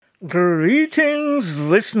Greetings,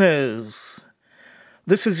 listeners.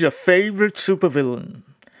 This is your favorite supervillain,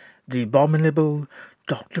 the abominable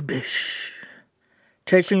Dr. Bish,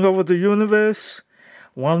 taking over the universe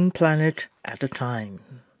one planet at a time.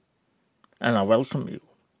 And I welcome you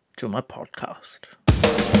to my podcast.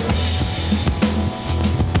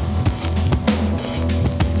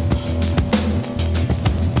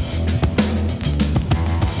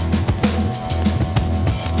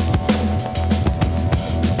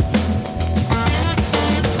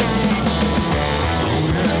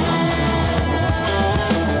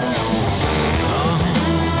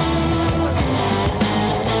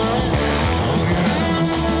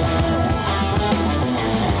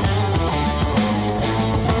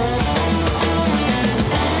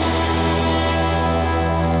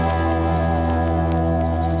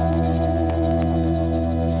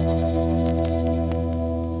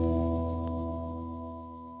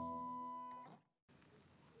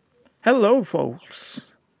 Hello,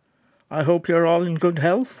 folks. I hope you're all in good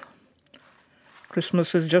health.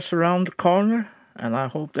 Christmas is just around the corner, and I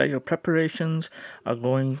hope that your preparations are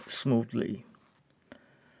going smoothly.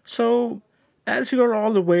 So, as you're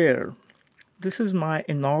all aware, this is my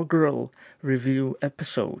inaugural review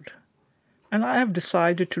episode, and I have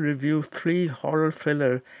decided to review 3 horror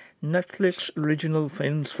thriller Netflix original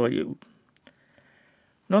films for you.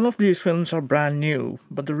 None of these films are brand new,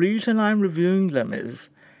 but the reason I'm reviewing them is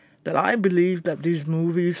that I believe that these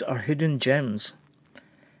movies are hidden gems,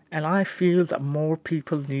 and I feel that more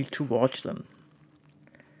people need to watch them.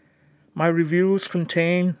 My reviews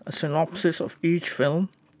contain a synopsis of each film,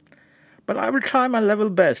 but I will try my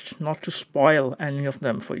level best not to spoil any of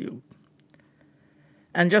them for you.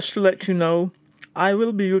 And just to let you know, I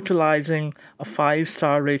will be utilizing a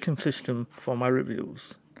 5-star rating system for my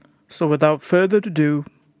reviews. So without further ado,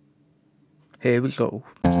 here we go.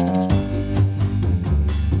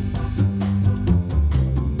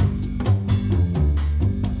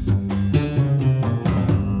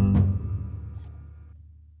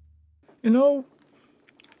 You know,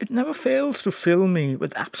 it never fails to fill me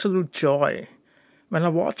with absolute joy when I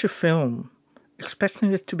watch a film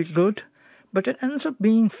expecting it to be good, but it ends up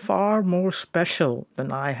being far more special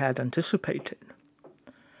than I had anticipated.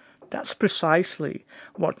 That's precisely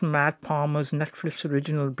what Matt Palmer's Netflix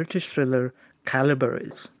original British thriller Caliber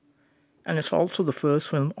is, and it's also the first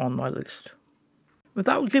film on my list.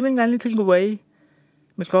 Without giving anything away,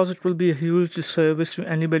 because it will be a huge disservice to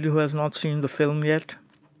anybody who has not seen the film yet,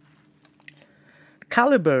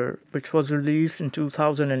 Caliber, which was released in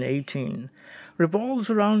 2018, revolves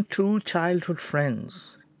around 2 childhood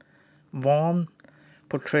friends. Vaughn,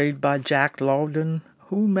 portrayed by Jack Lowden,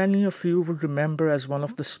 who many of you will remember as one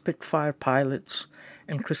of the Spitfire pilots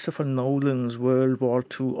in Christopher Nolan's World War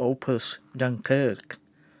II opus Dunkirk.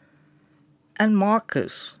 And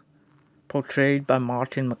Marcus, portrayed by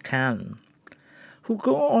Martin McCann, who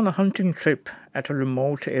go on a hunting trip at a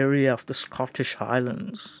remote area of the Scottish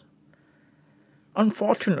Highlands.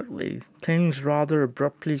 Unfortunately, things rather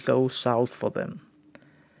abruptly go south for them,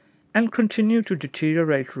 and continue to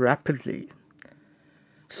deteriorate rapidly,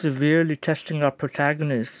 severely testing our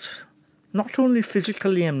protagonists not only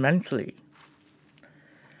physically and mentally,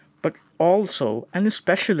 but also and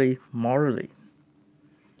especially morally.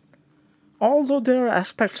 Although there are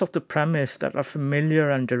aspects of the premise that are familiar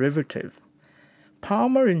and derivative,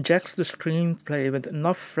 Palmer injects the screenplay with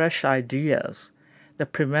enough fresh ideas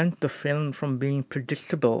that prevent the film from being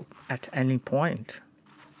predictable at any point.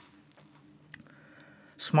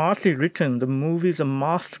 Smartly written, the movie is a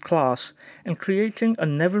masterclass in creating a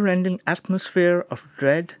never-ending atmosphere of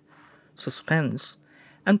dread, suspense,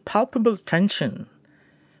 and palpable tension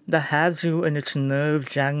that has you in its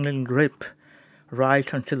nerve-jangling grip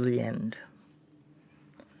right until the end.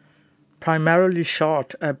 Primarily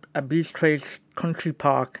shot at Beatrix Country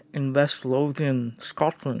Park in West Lothian,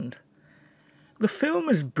 Scotland, the film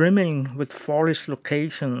is brimming with forest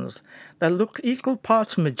locations that look equal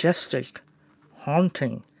parts majestic,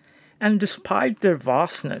 haunting, and despite their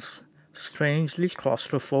vastness, strangely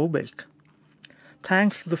claustrophobic,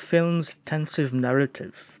 thanks to the film's tensive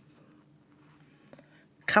narrative.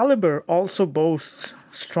 Caliber also boasts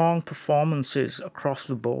strong performances across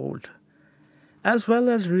the board, as well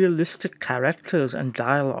as realistic characters and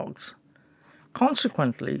dialogues.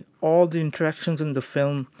 Consequently, all the interactions in the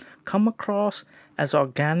film come across as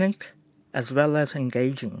organic as well as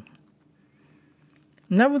engaging.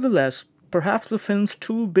 Nevertheless, perhaps the film's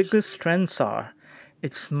 2 biggest strengths are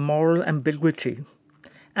its moral ambiguity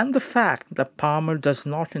and the fact that Palmer does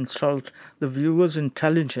not insult the viewer's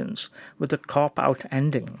intelligence with a cop-out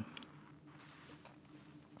ending.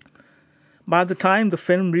 By the time the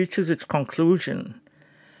film reaches its conclusion,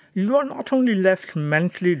 you are not only left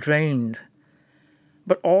mentally drained,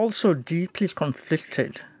 but also deeply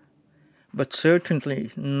conflicted, but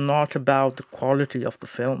certainly not about the quality of the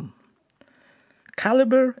film.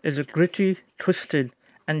 Caliber is a gritty, twisted,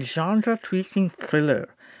 and genre-tweaking thriller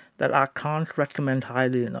that I can't recommend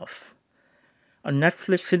highly enough. A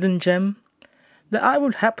Netflix hidden gem that I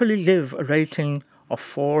would happily give a rating of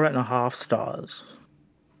 4.5 stars.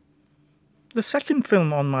 The second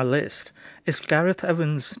film on my list is Gareth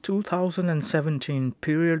Evans' 2017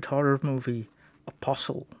 period horror movie,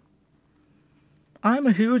 Apostle. I'm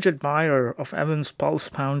a huge admirer of Evans'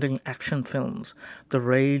 pulse-pounding action films, The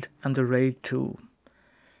Raid and The Raid 2,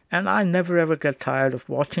 and I never ever get tired of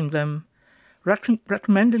watching them,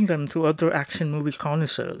 recommending them to other action movie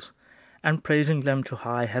connoisseurs, and praising them to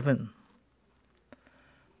high heaven.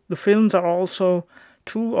 The films are also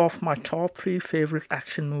two of my top 3 favorite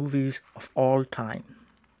action movies of all time.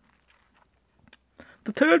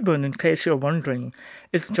 The third one, in case you're wondering,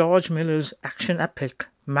 is George Miller's action epic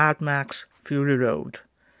Mad Max Fury Road.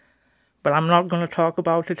 But I'm not going to talk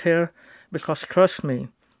about it here because, trust me,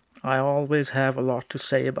 I always have a lot to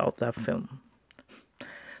say about that film.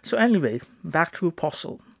 So anyway, back to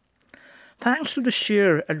Apostle. Thanks to the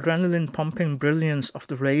sheer adrenaline-pumping brilliance of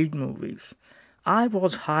the Raid movies, I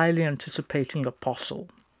was highly anticipating Apostle,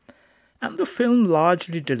 and the film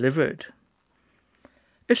largely delivered.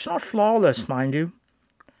 It's not flawless, mind you,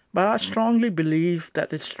 but I strongly believe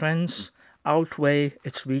that its strengths outweigh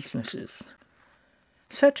its weaknesses.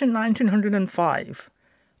 Set in 1905,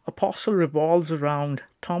 Apostle revolves around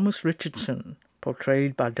Thomas Richardson,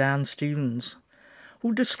 portrayed by Dan Stevens,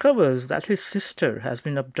 who discovers that his sister has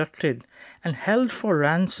been abducted and held for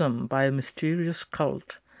ransom by a mysterious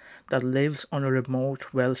cult that lives on a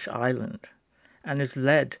remote Welsh island, and is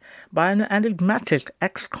led by an enigmatic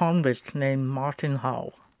ex-convict named Martin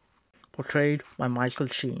Howe, portrayed by Michael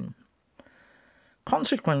Sheen.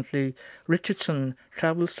 Consequently, Richardson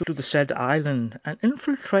travels to the said island and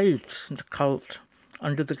infiltrates the cult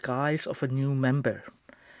under the guise of a new member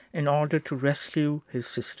in order to rescue his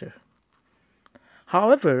sister.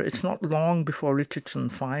 However, it's not long before Richardson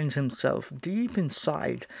finds himself deep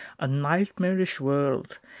inside a nightmarish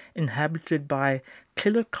world inhabited by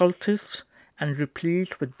killer cultists and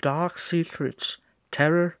replete with dark secrets,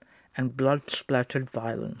 terror, and blood-splattered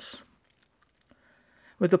violence.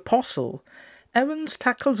 With Apostle, Evans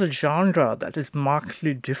tackles a genre that is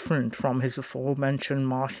markedly different from his aforementioned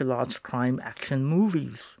martial arts crime action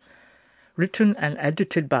movies. Written and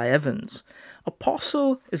edited by Evans,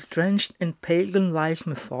 Apostle is drenched in pagan-like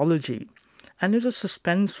mythology and is a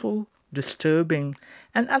suspenseful, disturbing,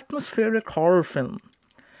 and atmospheric horror film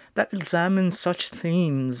that examines such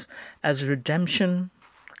themes as redemption,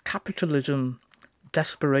 capitalism,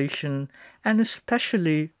 desperation, and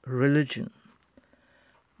especially religion.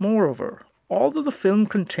 Moreover, although the film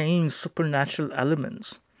contains supernatural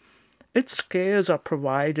elements, its scares are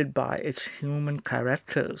provided by its human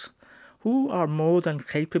characters, who are more than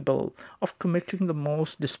capable of committing the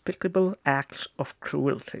most despicable acts of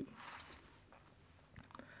cruelty.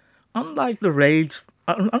 Unlike the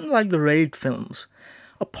Raid films,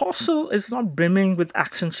 Apostle is not brimming with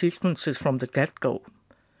action sequences from the get-go.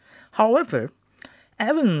 However,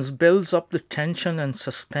 Evans builds up the tension and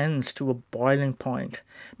suspense to a boiling point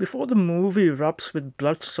before the movie erupts with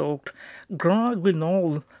blood-soaked, grand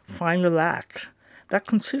guignol final act that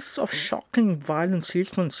consists of shocking violent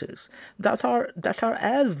sequences that are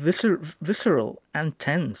as visceral and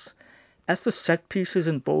tense as the set pieces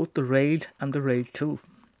in both The Raid and The Raid 2.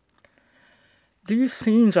 These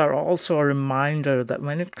scenes are also a reminder that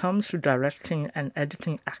when it comes to directing and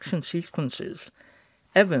editing action sequences,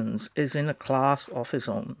 Evans is in a class of his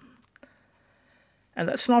own. And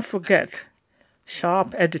let's not forget,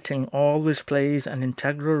 sharp editing always plays an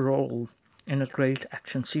integral role in a great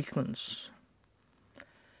action sequence.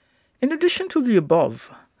 In addition to the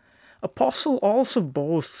above, Apostle also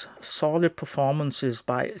boasts solid performances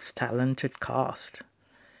by its talented cast,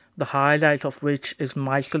 the highlight of which is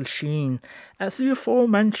Michael Sheen as the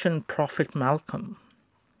aforementioned Prophet Malcolm.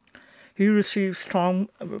 He receives strong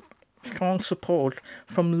support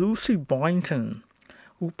from Lucy Boynton,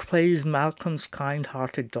 who plays Malcolm's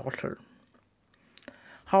kind-hearted daughter.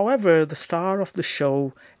 However, the star of the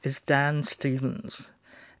show is Dan Stevens,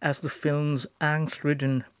 as the film's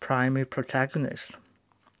angst-ridden primary protagonist.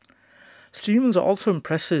 Stevens also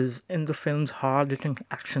impresses in the film's hard-hitting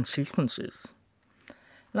action sequences.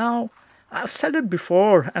 Now, I've said it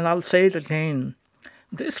before and I'll say it again,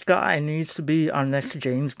 this guy needs to be our next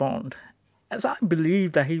James Bond, as I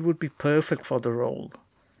believe that he would be perfect for the role.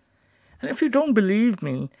 And if you don't believe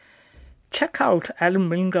me, Check out Adam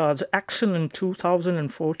Wingard's excellent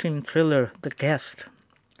 2014 thriller, The Guest.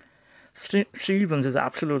 Stevens is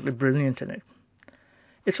absolutely brilliant in it.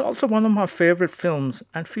 It's also one of my favorite films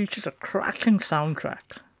and features a cracking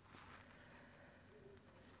soundtrack.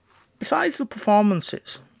 Besides the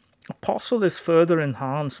performances, Apostle is further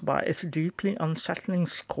enhanced by its deeply unsettling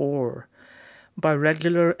score by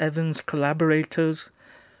regular Evans collaborators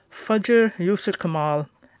Fajr Yusuf Kamal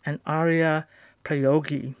and Arya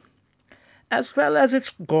Prayogi, as well as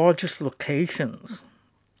its gorgeous locations.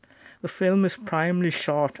 The film is primarily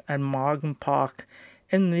shot at Margam Park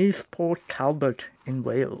in Neath Port Talbot in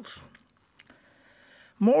Wales.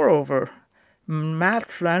 Moreover, Matt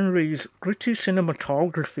Flannery's gritty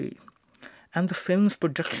cinematography and the film's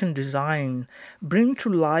production design bring to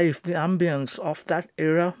life the ambience of that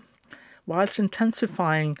era whilst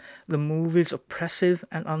intensifying the movie's oppressive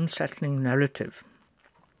and unsettling narrative,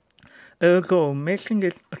 ergo making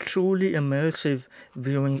it a truly immersive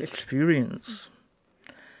viewing experience.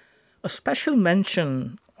 A special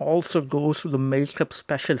mention also goes to the makeup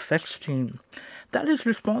special effects team that is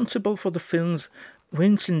responsible for the film's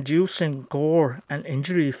wince-inducing gore and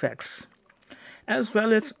injury effects, as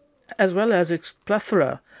well as its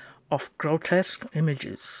plethora of grotesque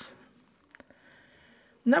images.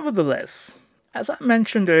 Nevertheless, as I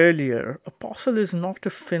mentioned earlier, Apostle is not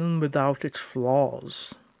a film without its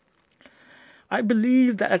flaws. I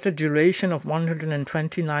believe that at a duration of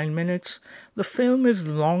 129 minutes, the film is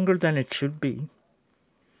longer than it should be,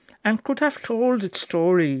 and could have told its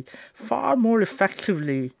story far more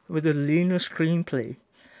effectively with a leaner screenplay,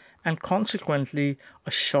 and consequently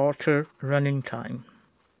a shorter running time.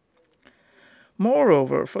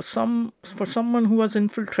 Moreover, for someone who has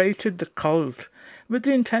infiltrated the cult with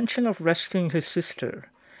the intention of rescuing his sister,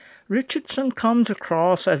 Richardson comes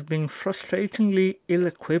across as being frustratingly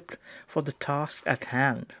ill-equipped for the task at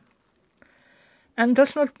hand, and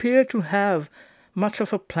does not appear to have much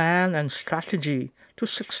of a plan and strategy to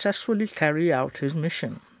successfully carry out his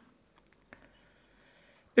mission.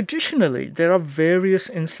 Additionally, there are various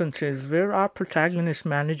instances where our protagonist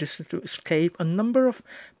manages to escape a number of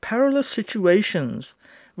perilous situations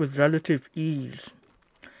with relative ease,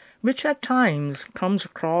 which at times comes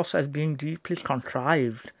across as being deeply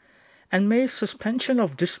contrived and makes suspension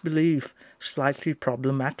of disbelief slightly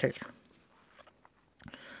problematic.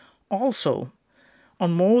 Also,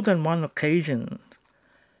 on more than one occasion,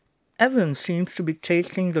 Evans seems to be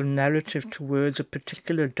taking the narrative towards a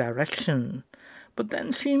particular direction, but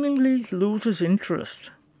then seemingly loses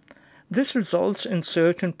interest. This results in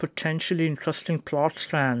certain potentially interesting plot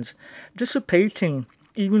strands dissipating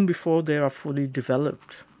even before they are fully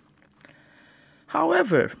developed.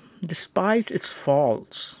 However, despite its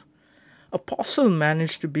faults, Apostle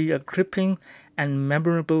managed to be a gripping and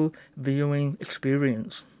memorable viewing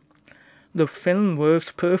experience. The film works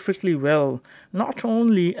perfectly well, not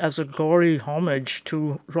only as a gory homage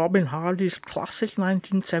to Robin Hardy's classic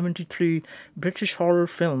 1973 British horror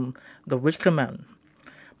film, The Wicker Man,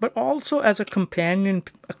 but also as a companion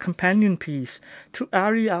piece to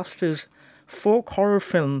Ari Aster's folk horror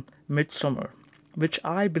film Midsommar, which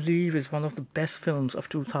I believe is one of the best films of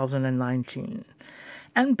 2019,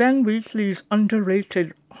 and Ben Wheatley's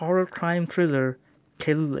underrated horror crime thriller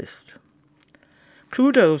Kill List.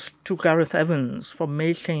 Kudos to Gareth Evans for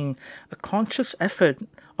making a conscious effort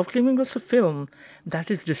of giving us a film that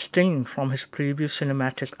is distinct from his previous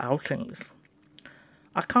cinematic outings.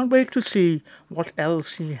 I can't wait to see what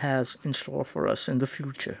else he has in store for us in the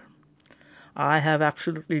future. I have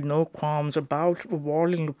absolutely no qualms about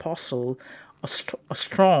awarding Apostle a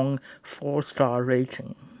strong 4-star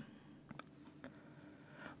rating.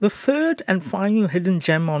 The third and final hidden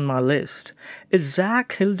gem on my list is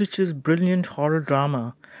Zach Hildich's brilliant horror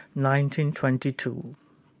drama, 1922.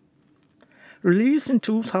 Released in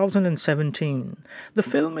 2017, the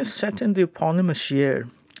film is set in the eponymous year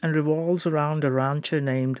and revolves around a rancher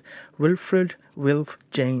named Wilfred Wilf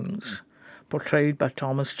James, portrayed by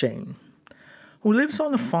Thomas Jane, who lives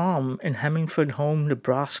on a farm in Hemingford Home,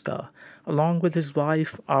 Nebraska, along with his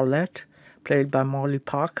wife Arlette, played by Molly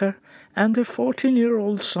Parker, and their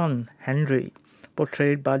 14-year-old son, Henry,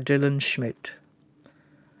 portrayed by Dylan Schmidt.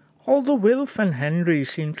 Although Wilf and Henry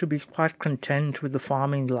seem to be quite content with the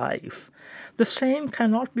farming life, the same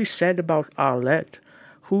cannot be said about Arlette,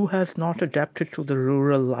 who has not adapted to the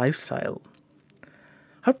rural lifestyle.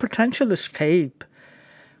 Her potential escape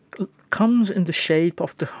comes in the shape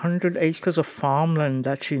of the 100 acres of farmland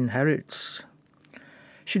that she inherits.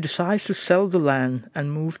 She decides to sell the land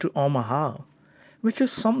and move to Omaha, which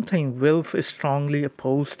is something Wilf is strongly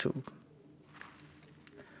opposed to.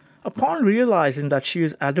 Upon realizing that she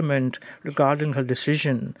is adamant regarding her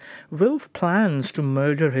decision, Wilf plans to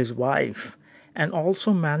murder his wife and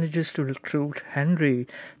also manages to recruit Henry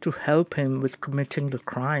to help him with committing the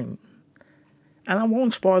crime. And I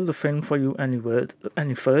won't spoil the film for you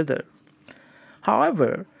any further.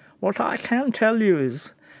 However, what I can tell you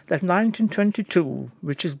is that 1922,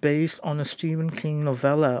 which is based on a Stephen King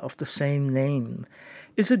novella of the same name,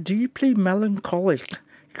 is a deeply melancholic,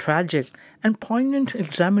 tragic, and poignant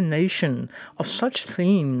examination of such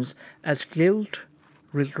themes as guilt,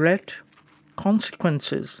 regret,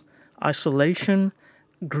 consequences, isolation,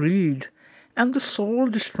 greed, and the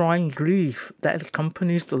soul-destroying grief that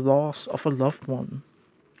accompanies the loss of a loved one.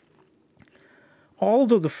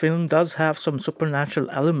 Although the film does have some supernatural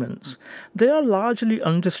elements, they are largely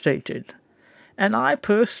understated, and I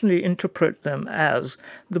personally interpret them as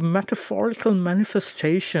the metaphorical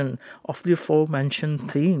manifestation of the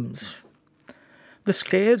aforementioned themes. The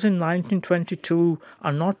scares in 1922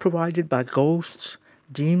 are not provided by ghosts,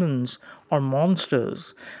 demons, or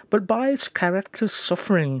monsters, but by its characters'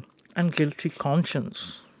 suffering and guilty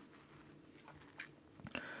conscience.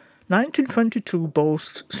 1922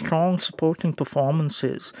 boasts strong supporting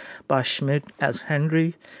performances by Schmidt as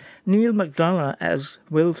Henry, Neil McDonough as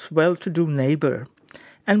Wilf's well-to-do neighbor,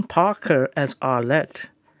 and Parker as Arlette.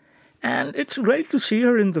 And it's great to see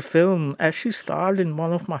her in the film as she starred in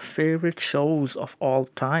one of my favorite shows of all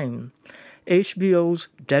time, HBO's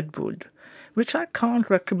Deadwood, which I can't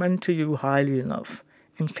recommend to you highly enough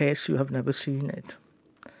in case you have never seen it.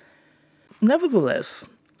 Nevertheless,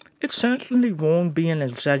 it certainly won't be an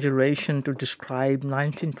exaggeration to describe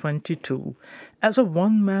 1922 as a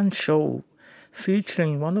one-man show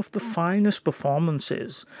featuring one of the finest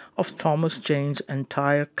performances of Thomas Jane's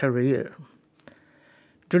entire career.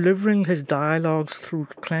 Delivering his dialogues through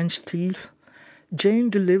clenched teeth, Jane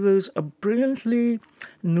delivers a brilliantly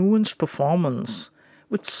nuanced performance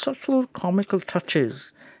with subtle comical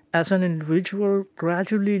touches as an individual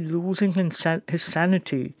gradually losing his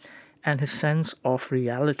sanity and his sense of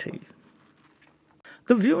reality.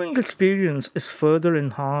 The viewing experience is further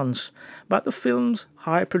enhanced by the film's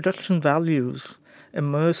high production values,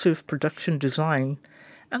 immersive production design,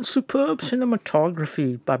 and superb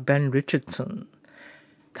cinematography by Ben Richardson,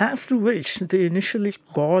 thanks to which the initially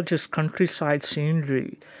gorgeous countryside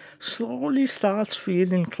scenery slowly starts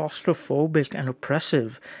feeling claustrophobic and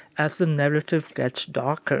oppressive as the narrative gets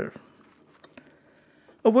darker.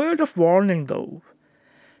 A word of warning though.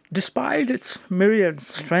 Despite its myriad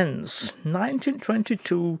strengths,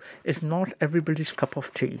 1922 is not everybody's cup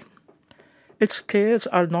of tea. Its scares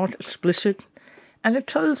are not explicit, and it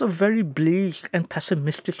tells a very bleak and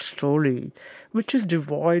pessimistic story, which is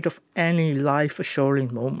devoid of any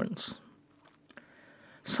life-assuring moments.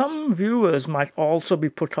 Some viewers might also be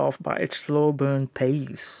put off by its slow burn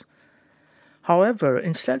pace. However,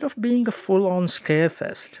 instead of being a full-on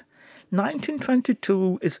scarefest,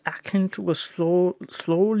 1922 is akin to a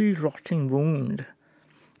slowly rotting wound,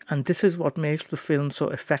 and this is what makes the film so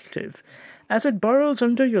effective, as it burrows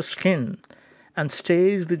under your skin and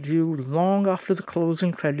stays with you long after the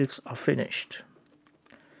closing credits are finished.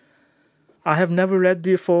 I have never read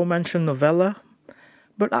the aforementioned novella,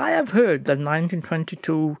 but I have heard that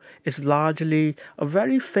 1922 is largely a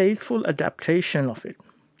very faithful adaptation of it.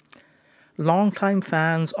 Longtime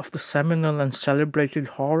fans of the seminal and celebrated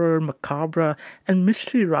horror, macabre, and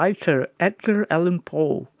mystery writer Edgar Allan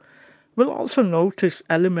Poe will also notice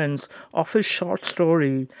elements of his short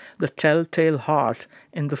story, The Telltale Heart,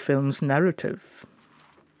 in the film's narrative.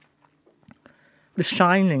 The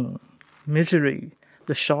Shining, Misery,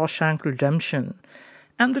 The Shawshank Redemption,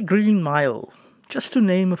 and The Green Mile, just to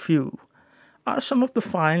name a few, are some of the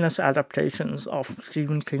finest adaptations of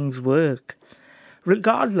Stephen King's work,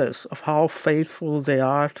 regardless of how faithful they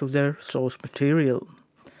are to their source material.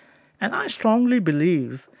 And I strongly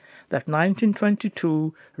believe that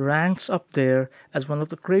 1922 ranks up there as one of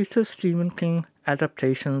the greatest Stephen King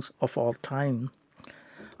adaptations of all time.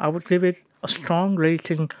 I would give it a strong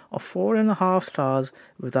rating of 4.5 stars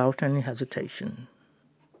without any hesitation.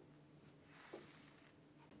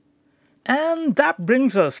 And that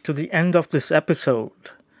brings us to the end of this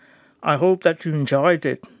episode. I hope that you enjoyed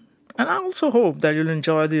it, and I also hope that you'll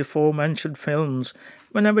enjoy the aforementioned films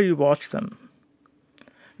whenever you watch them.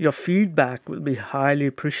 Your feedback will be highly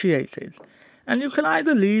appreciated, and you can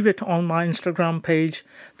either leave it on my Instagram page,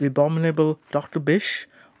 The Abominable Dr. Bish,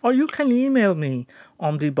 or you can email me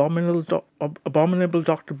on the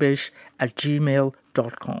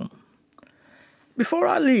abominabledrbish@gmail.com. Before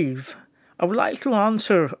I leave, I would like to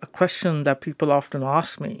answer a question that people often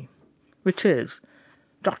ask me, which is,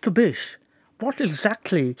 Dr. Bish, what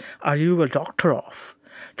exactly are you a doctor of?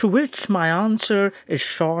 To which my answer is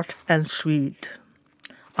short and sweet.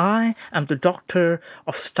 I am the doctor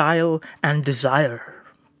of style and desire.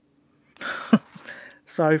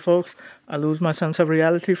 Sorry, folks, I lose my sense of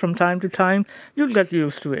reality from time to time. You'll get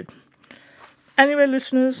used to it. Anyway,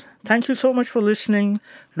 listeners, thank you so much for listening.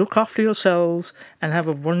 Look after yourselves and have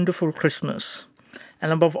a wonderful Christmas.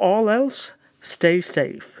 And above all else, stay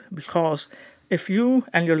safe, because if you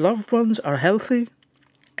and your loved ones are healthy,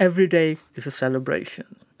 every day is a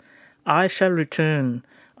celebration. I shall return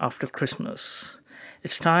after Christmas.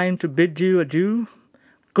 It's time to bid you adieu,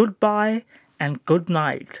 goodbye, and good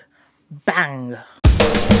night. Bang!